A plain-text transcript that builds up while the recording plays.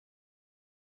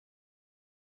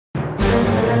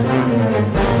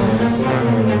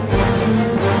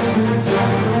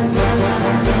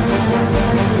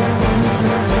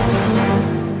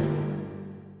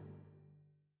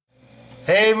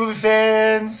Hey movie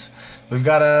fans! We've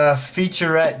got a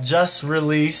featurette just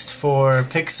released for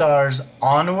Pixar's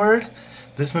Onward.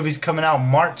 This movie's coming out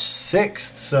March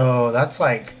 6th, so that's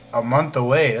like a month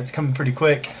away. That's coming pretty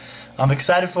quick. I'm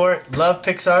excited for it. Love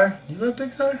Pixar. You love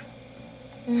Pixar?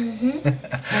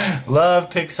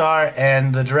 Love Pixar,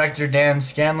 and the director Dan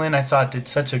Scanlon I thought did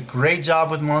such a great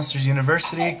job with Monsters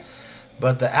University.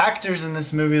 But the actors in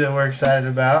this movie that we're excited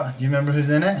about, do you remember who's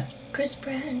in it? Chris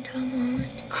Pratt and Tom Holland.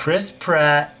 Chris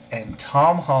Pratt and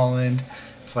Tom Holland.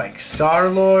 It's like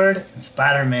Star-Lord and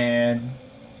Spider-Man.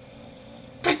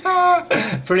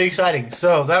 Pretty exciting.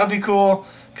 So that'll be cool.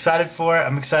 Excited for it.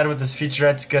 I'm excited what this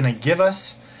featurette's gonna give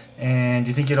us. And do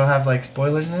you think it'll have like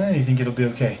spoilers in it? Or do you think it'll be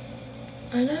okay?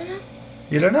 I don't know.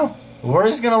 You don't know? We're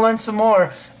just gonna learn some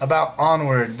more about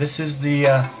Onward. This is the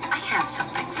I have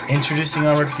something for you. introducing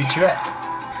Onward featurette.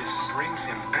 This brings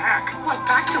him back. What,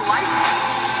 back to life?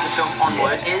 The film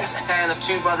Onward is a tale of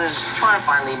two brothers trying to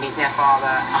finally meet their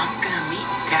father. I'm gonna meet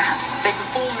Dad. They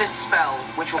perform this spell,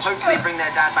 which will hopefully bring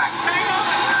their dad back.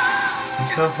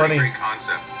 It's so funny. Great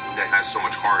concept that has so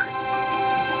much heart.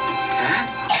 Dad?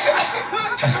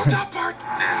 Just no top part.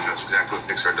 And that's exactly what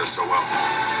Pixar does so well.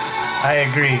 I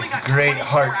agree. Great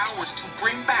heart. Hours to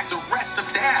bring back the rest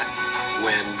of Dad.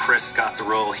 When Chris got the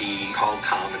role, he called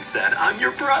Tom and said, "I'm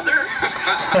your brother."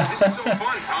 This is so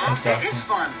fun, Tom. That's It is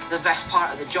awesome. fun. The best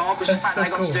part of the job was the fact that I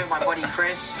got to do it with my buddy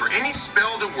Chris. For any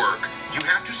spell to work, you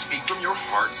have to speak from your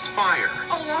heart's fire.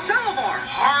 Oh, well, Delvar!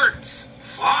 Heart's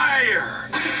fire.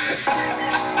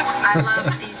 I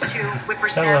love these two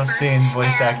whippersnappers. I love seeing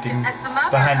voice and acting, as the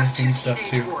mother behind the of scenes two stuff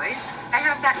teenage too. Boys, I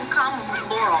have that in common with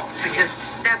Laurel because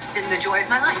that's been the joy of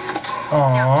my life.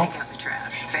 Now Aww. take out the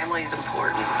trash. Family is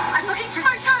important. I'm looking for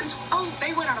my sons. Oh,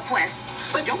 they went on a quest.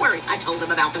 But don't worry, I told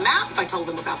them about the map, I told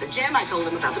them about the gem, I told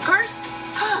them about the curse.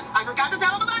 I forgot to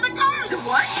tell them about the curse!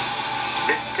 What?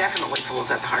 This definitely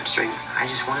pulls at the heartstrings. I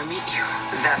just want to meet you.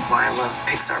 That's why I love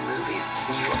Pixar movies.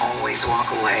 You always walk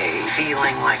away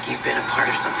feeling like you've been a part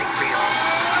of something real.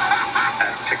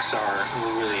 At Pixar,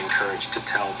 we're really encouraged to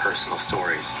tell personal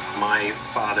stories. My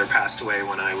father passed away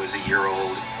when I was a year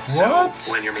old. So What?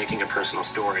 when you're making a personal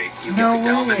story, you No get to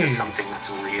delve way. into something that's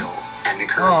real and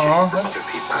encouraging Aw, for that's other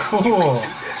people. cool. Do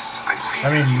this. I believe I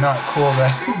mean, not cool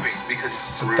that it's moving because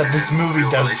it's that this movie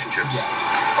real does. relationships.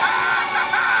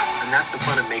 And that's the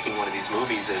fun of making one of these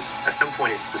movies is, at some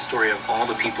point, it's the story of all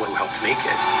the people who helped make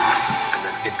it. And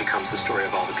then it becomes the story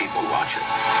of all the people who watch it.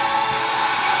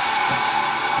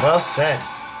 Well said.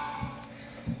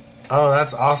 Oh,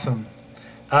 that's awesome.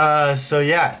 So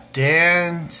yeah,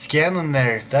 Dan Scanlon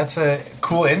there. That's a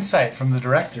cool insight from the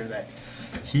director that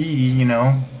he, you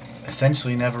know,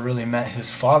 essentially never really met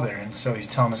his father, and so he's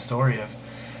telling a story of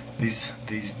these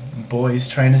boys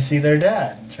trying to see their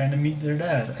dad, trying to meet their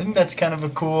dad. I think that's kind of a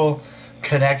cool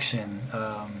connection.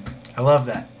 I love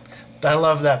that. I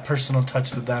love that personal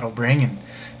touch that'll bring, and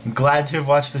I'm glad to have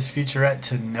watched this featurette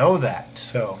to know that.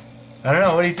 So, I don't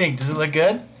know. What do you think? Does it look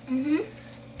good?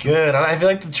 Good. I feel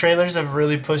like the trailers have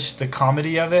really pushed the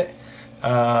comedy of it.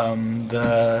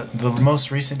 The most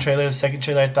recent trailer, the second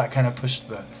trailer, I thought kind of pushed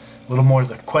a little more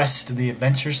the quest, the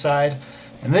adventure side.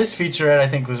 And this featurette, I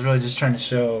think, was really just trying to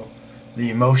show the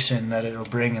emotion that it'll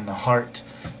bring in the heart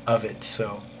of it.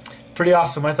 So, pretty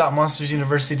awesome. I thought Monsters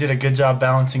University did a good job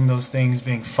balancing those things,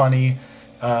 being funny,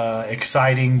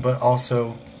 exciting, but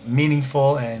also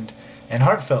meaningful and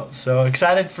heartfelt. So,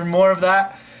 excited for more of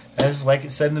that. As, like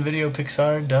it said in the video,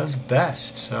 Pixar does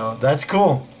best. So, that's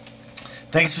cool.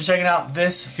 Thanks for checking out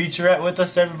this featurette with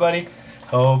us, everybody.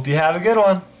 Hope you have a good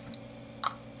one.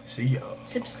 See ya.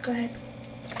 Subscribe.